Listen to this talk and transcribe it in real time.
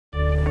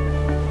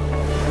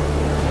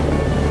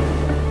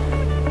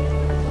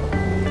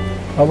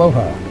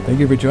Aloha! Thank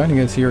you for joining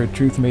us here at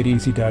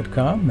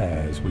TruthMadeEasy.com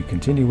as we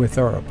continue with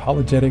our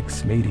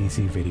Apologetics Made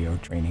Easy video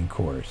training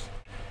course.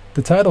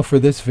 The title for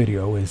this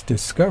video is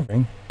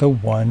Discovering the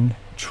One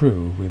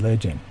True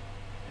Religion.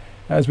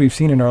 As we've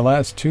seen in our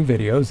last two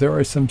videos, there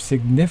are some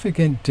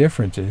significant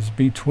differences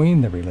between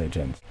the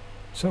religions.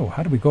 So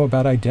how do we go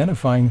about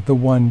identifying the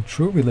one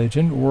true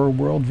religion or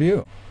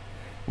worldview?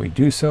 We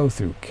do so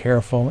through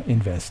careful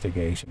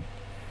investigation.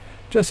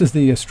 Just as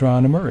the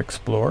astronomer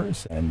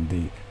explores and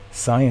the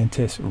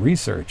scientist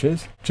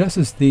researches, just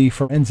as the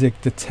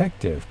forensic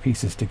detective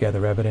pieces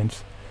together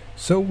evidence,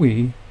 so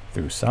we,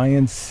 through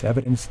science,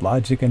 evidence,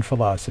 logic, and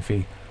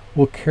philosophy,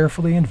 will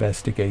carefully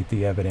investigate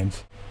the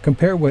evidence,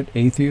 compare what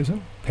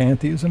atheism,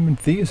 pantheism, and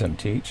theism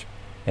teach,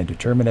 and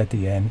determine at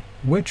the end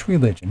which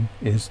religion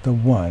is the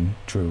one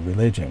true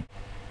religion.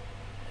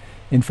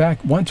 In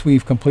fact, once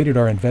we've completed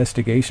our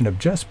investigation of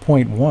just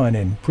point one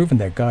and proven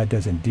that God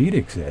does indeed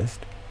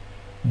exist,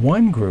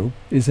 one group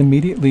is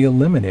immediately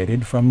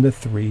eliminated from the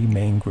three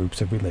main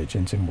groups of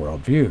religions and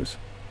worldviews.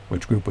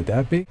 Which group would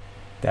that be?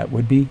 That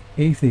would be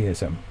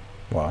atheism.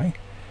 Why?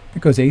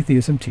 Because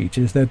atheism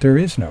teaches that there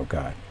is no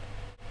God.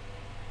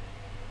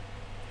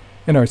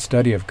 In our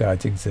study of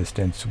God's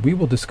existence, we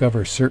will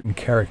discover certain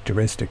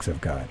characteristics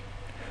of God.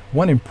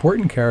 One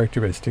important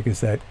characteristic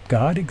is that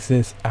God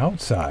exists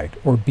outside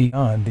or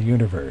beyond the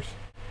universe.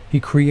 He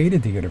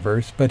created the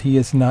universe, but he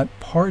is not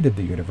part of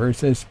the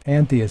universe as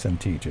pantheism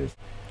teaches.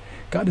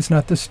 God is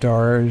not the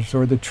stars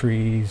or the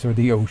trees or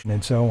the ocean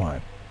and so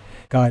on.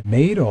 God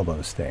made all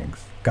those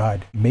things.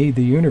 God made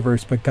the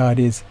universe, but God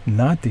is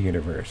not the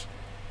universe.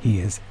 He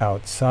is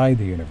outside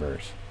the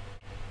universe.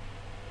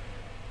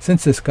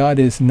 Since this God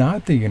is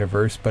not the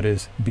universe, but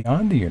is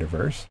beyond the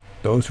universe,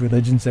 those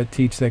religions that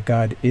teach that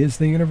God is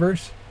the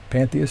universe,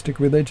 pantheistic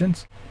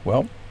religions,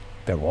 well,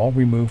 they're all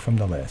removed from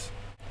the list.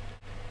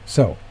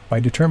 So, by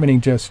determining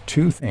just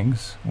two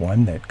things,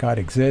 one, that God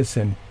exists,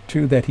 and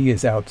two, that he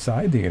is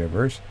outside the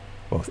universe,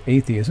 both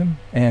atheism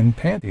and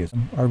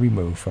pantheism are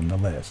removed from the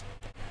list.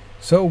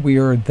 So we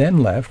are then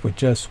left with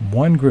just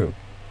one group,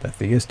 the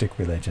theistic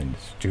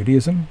religions,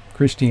 Judaism,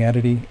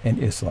 Christianity,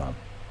 and Islam.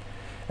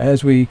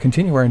 As we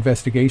continue our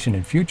investigation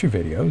in future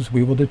videos,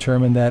 we will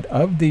determine that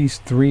of these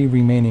three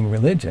remaining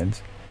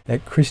religions,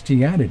 that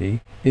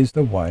Christianity is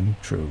the one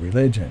true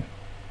religion.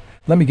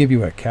 Let me give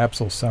you a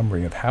capsule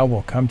summary of how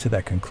we'll come to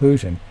that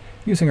conclusion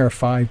using our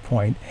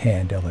 5-point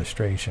hand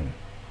illustration.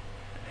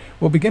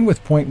 We'll begin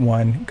with point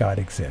one, God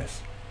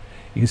exists.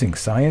 Using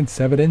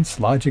science, evidence,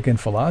 logic, and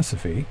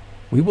philosophy,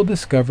 we will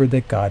discover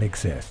that God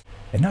exists,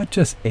 and not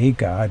just a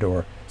God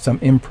or some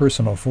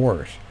impersonal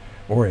force,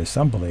 or as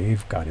some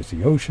believe, God is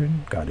the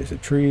ocean, God is a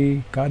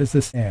tree, God is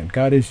the sand,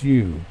 God is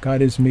you,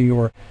 God is me,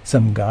 or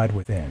some God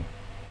within.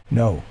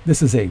 No,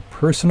 this is a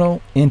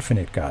personal,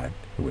 infinite God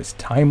who is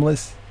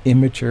timeless,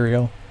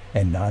 immaterial,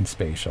 and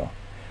non-spatial.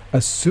 A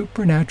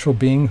supernatural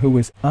being who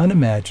is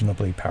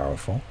unimaginably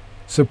powerful,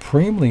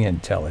 supremely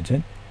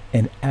intelligent,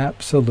 and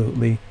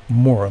absolutely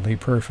morally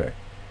perfect.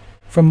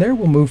 From there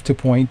we'll move to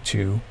point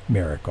two,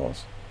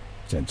 miracles.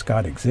 Since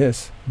God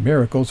exists,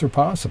 miracles are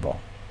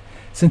possible.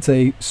 Since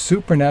a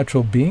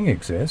supernatural being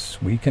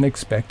exists, we can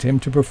expect him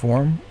to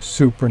perform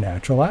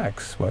supernatural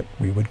acts, what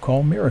we would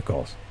call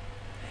miracles.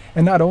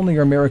 And not only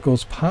are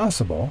miracles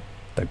possible,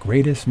 the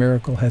greatest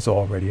miracle has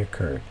already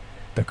occurred,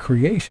 the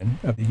creation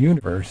of the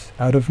universe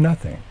out of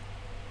nothing.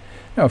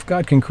 Now, if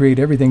God can create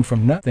everything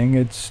from nothing,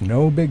 it's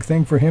no big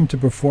thing for him to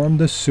perform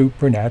the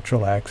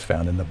supernatural acts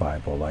found in the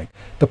Bible, like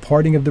the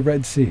parting of the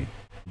Red Sea,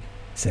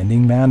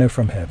 sending manna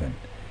from heaven,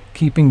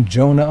 keeping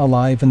Jonah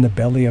alive in the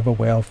belly of a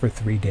whale for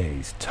 3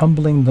 days,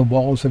 tumbling the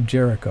walls of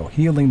Jericho,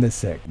 healing the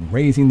sick, and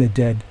raising the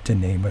dead, to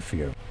name a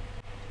few.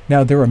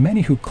 Now, there are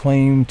many who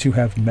claim to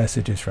have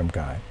messages from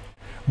God.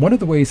 One of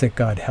the ways that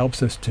God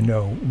helps us to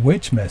know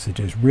which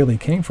messages really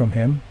came from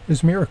him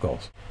is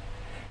miracles.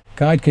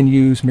 God can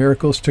use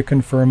miracles to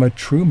confirm a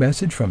true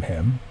message from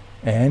him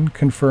and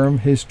confirm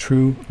his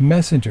true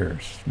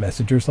messengers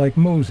like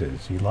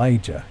Moses,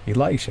 Elijah,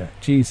 Elisha,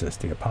 Jesus,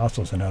 the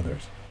apostles, and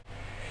others.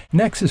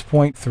 Next is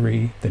point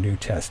three, the New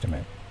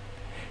Testament.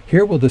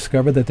 Here we'll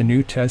discover that the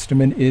New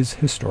Testament is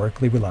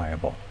historically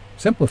reliable.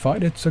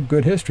 Simplified, it's a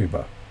good history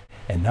book.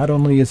 And not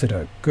only is it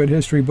a good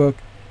history book,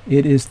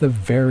 it is the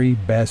very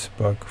best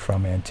book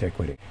from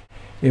antiquity.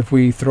 If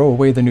we throw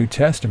away the New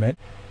Testament,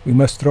 we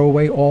must throw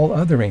away all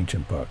other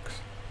ancient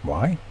books.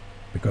 Why?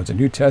 Because the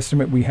New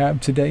Testament we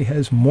have today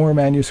has more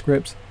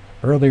manuscripts,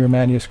 earlier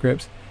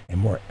manuscripts, and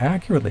more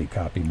accurately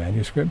copied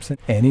manuscripts than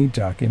any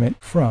document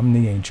from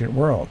the ancient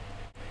world.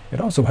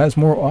 It also has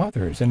more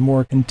authors and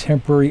more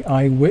contemporary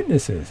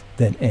eyewitnesses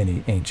than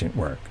any ancient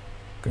work.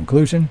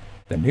 Conclusion,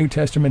 the New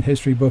Testament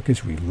history book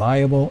is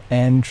reliable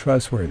and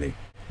trustworthy.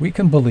 We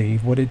can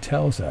believe what it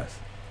tells us.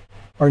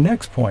 Our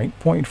next point,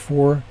 point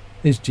four,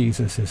 is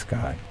Jesus is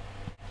God.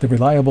 The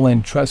reliable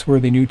and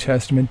trustworthy New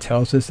Testament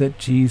tells us that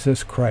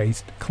Jesus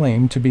Christ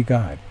claimed to be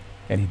God,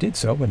 and he did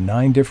so in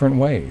 9 different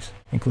ways,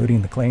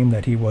 including the claim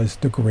that he was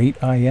the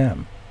great I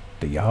Am,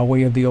 the Yahweh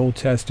of the Old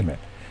Testament,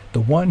 the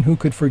one who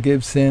could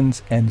forgive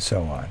sins, and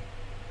so on.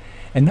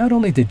 And not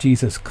only did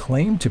Jesus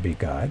claim to be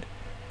God,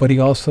 but he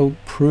also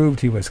proved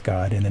he was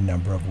God in a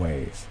number of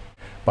ways,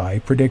 by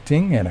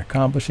predicting and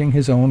accomplishing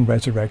his own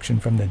resurrection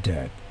from the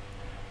dead,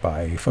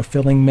 by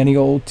fulfilling many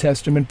Old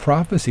Testament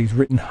prophecies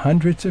written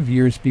hundreds of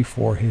years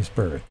before his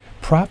birth,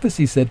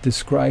 prophecies that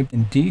described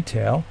in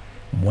detail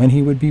when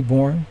he would be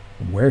born,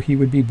 where he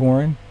would be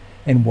born,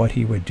 and what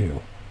he would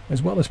do,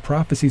 as well as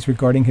prophecies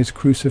regarding his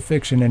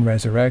crucifixion and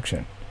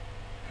resurrection.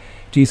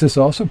 Jesus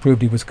also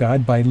proved he was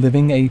God by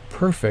living a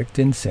perfect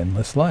and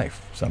sinless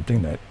life,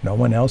 something that no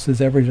one else has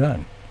ever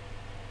done.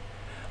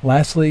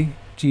 Lastly,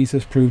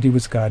 Jesus proved he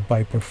was God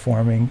by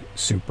performing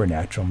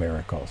supernatural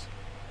miracles,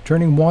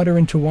 turning water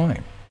into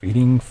wine,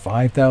 feeding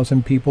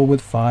 5,000 people with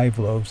 5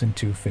 loaves and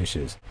 2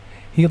 fishes,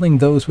 healing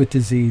those with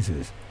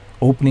diseases,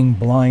 opening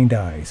blind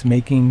eyes,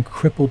 making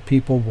crippled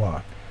people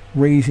walk,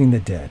 raising the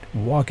dead,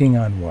 walking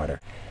on water,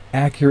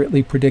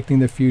 accurately predicting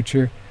the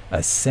future,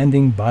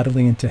 ascending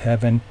bodily into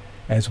heaven,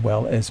 as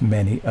well as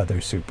many other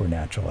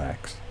supernatural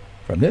acts.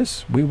 From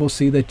this, we will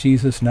see that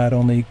Jesus not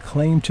only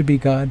claimed to be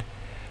God,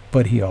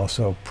 but he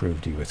also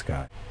proved he was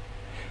God.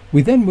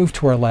 We then move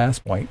to our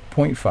last point,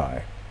 point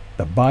 5.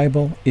 The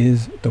Bible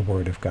is the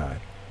Word of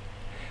God.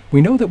 We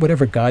know that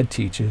whatever God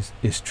teaches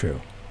is true.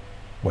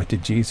 What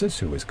did Jesus,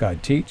 who is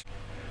God, teach?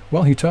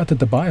 Well, he taught that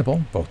the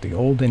Bible, both the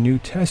Old and New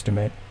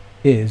Testament,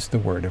 is the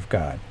Word of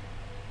God.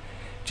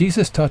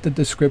 Jesus taught that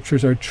the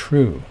Scriptures are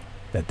true,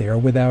 that they are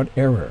without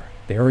error,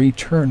 they are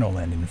eternal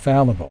and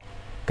infallible,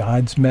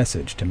 God's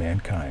message to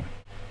mankind.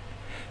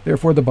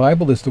 Therefore, the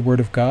Bible is the Word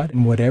of God,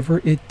 and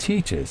whatever it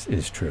teaches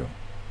is true.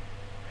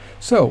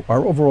 So,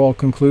 our overall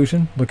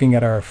conclusion, looking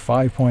at our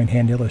 5-point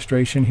hand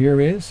illustration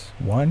here is: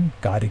 1.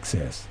 God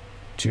exists.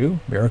 2.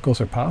 Miracles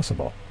are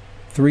possible.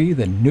 3.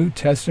 The New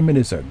Testament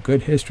is a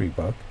good history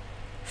book.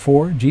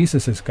 4.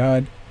 Jesus is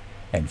God.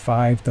 And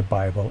 5. The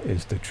Bible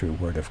is the true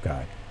Word of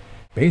God.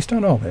 Based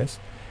on all this,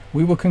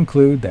 we will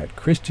conclude that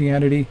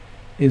Christianity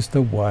is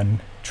the one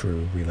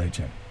true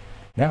religion.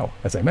 Now,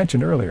 as I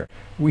mentioned earlier,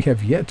 we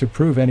have yet to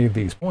prove any of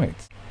these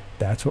points.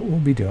 That's what we'll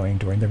be doing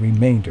during the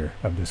remainder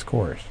of this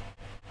course.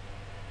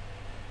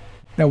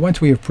 Now, once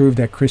we have proved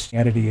that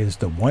Christianity is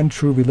the one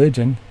true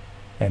religion,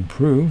 and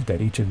proved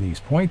that each of these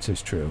points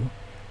is true,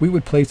 we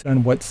would place it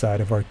on what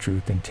side of our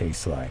truth and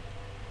taste slide.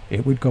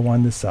 It would go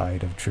on the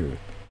side of truth.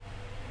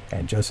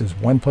 And just as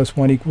 1 +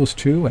 1 =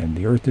 2 and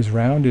the earth is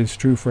round is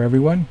true for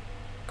everyone,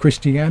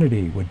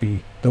 Christianity would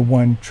be the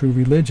one true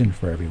religion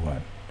for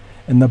everyone.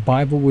 And the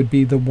Bible would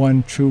be the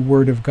one true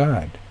Word of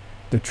God,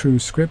 the true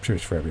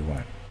Scriptures for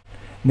everyone.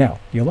 Now,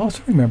 you'll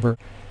also remember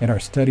in our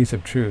studies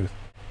of truth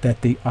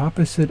that the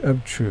opposite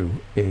of true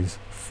is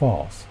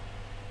false.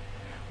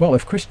 Well,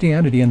 if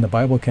Christianity and the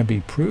Bible can be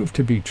proved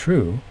to be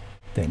true,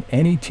 then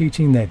any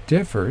teaching that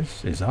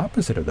differs, is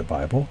opposite of the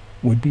Bible,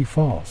 would be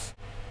false.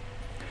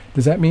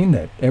 Does that mean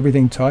that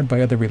everything taught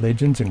by other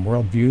religions and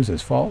worldviews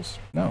is false?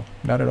 No,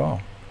 not at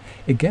all.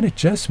 Again, it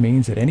just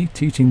means that any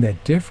teaching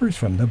that differs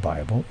from the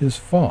Bible is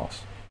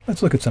false.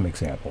 Let's look at some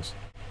examples.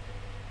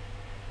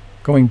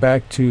 Going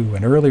back to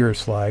an earlier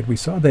slide, we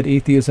saw that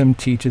atheism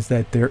teaches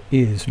that there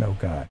is no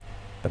God.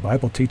 The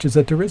Bible teaches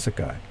that there is a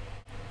God.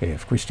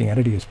 If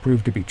Christianity is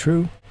proved to be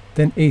true,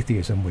 then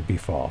atheism would be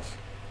false.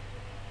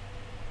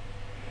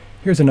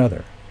 Here's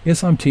another.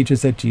 Islam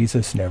teaches that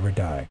Jesus never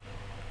died.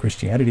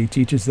 Christianity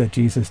teaches that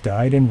Jesus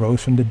died and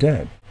rose from the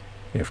dead.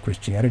 If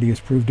Christianity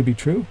is proved to be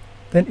true,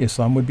 then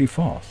Islam would be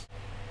false.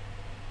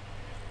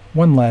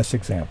 One last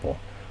example.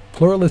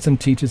 Pluralism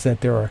teaches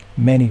that there are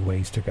many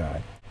ways to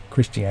God.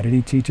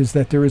 Christianity teaches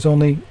that there is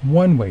only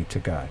one way to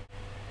God.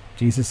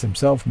 Jesus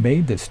himself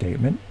made this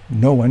statement,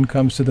 "No one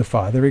comes to the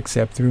Father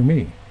except through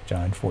me,"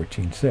 John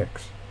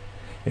 14:6.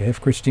 If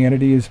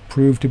Christianity is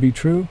proved to be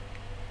true,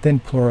 then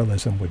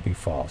pluralism would be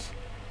false.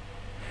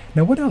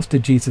 Now, what else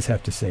did Jesus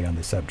have to say on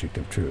the subject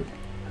of truth?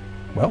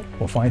 Well,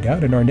 we'll find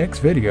out in our next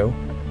video.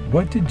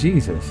 What did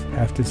Jesus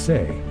have to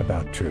say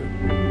about truth?